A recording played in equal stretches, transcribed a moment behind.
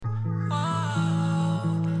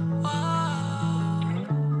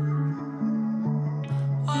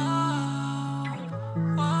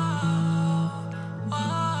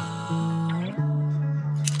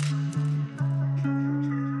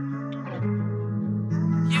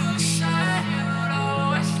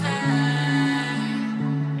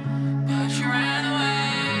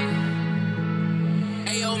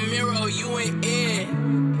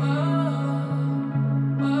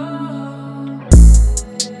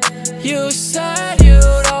You said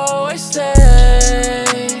you'd always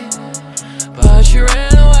stay, but you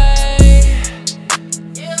ran away.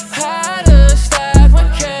 Had to stack my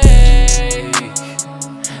cake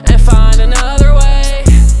and find another way.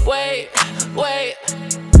 Wait,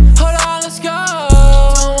 hold on, let's go.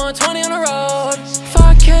 120 on the road,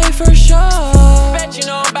 5K for sure. Bet you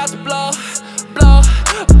know I'm about to blow.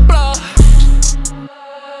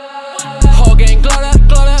 Whole gang glowed up.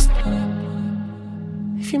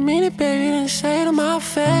 If you mean it, baby, then say it to my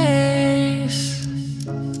face.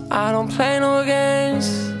 I don't play no games.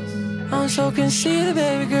 I'm so conceited,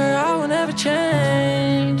 baby girl, I will never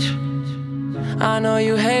change. I know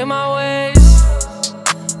you hate my ways.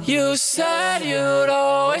 You said you'd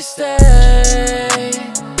always stay,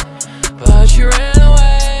 but you ran